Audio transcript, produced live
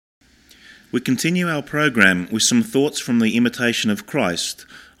We continue our program with some thoughts from the Imitation of Christ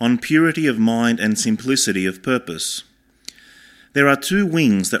on purity of mind and simplicity of purpose. There are two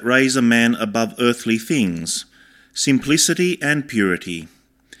wings that raise a man above earthly things, simplicity and purity.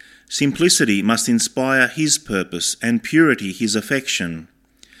 Simplicity must inspire his purpose and purity his affection.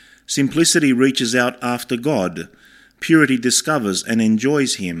 Simplicity reaches out after God. Purity discovers and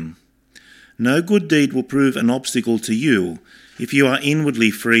enjoys him. No good deed will prove an obstacle to you if you are inwardly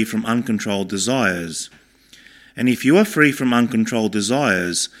free from uncontrolled desires. And if you are free from uncontrolled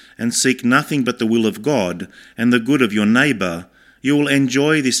desires and seek nothing but the will of God and the good of your neighbour, you will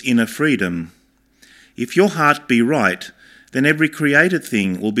enjoy this inner freedom. If your heart be right, then every created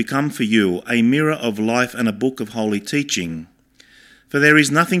thing will become for you a mirror of life and a book of holy teaching. For there is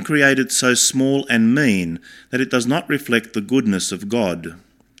nothing created so small and mean that it does not reflect the goodness of God.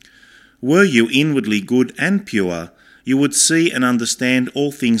 Were you inwardly good and pure, you would see and understand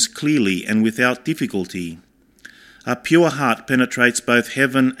all things clearly and without difficulty. A pure heart penetrates both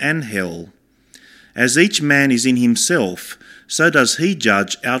heaven and hell. As each man is in himself, so does he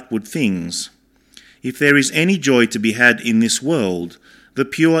judge outward things. If there is any joy to be had in this world, the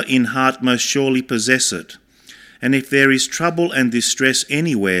pure in heart most surely possess it. And if there is trouble and distress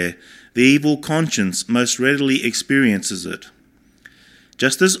anywhere, the evil conscience most readily experiences it.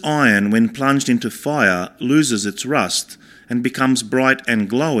 Just as iron, when plunged into fire, loses its rust and becomes bright and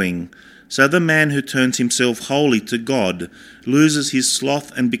glowing, so the man who turns himself wholly to God loses his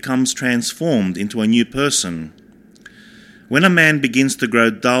sloth and becomes transformed into a new person. When a man begins to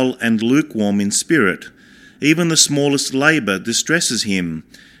grow dull and lukewarm in spirit, even the smallest labour distresses him,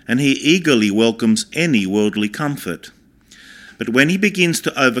 and he eagerly welcomes any worldly comfort. But when he begins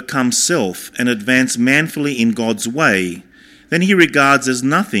to overcome self and advance manfully in God's way, then he regards as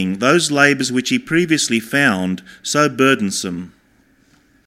nothing those labours which he previously found so burdensome.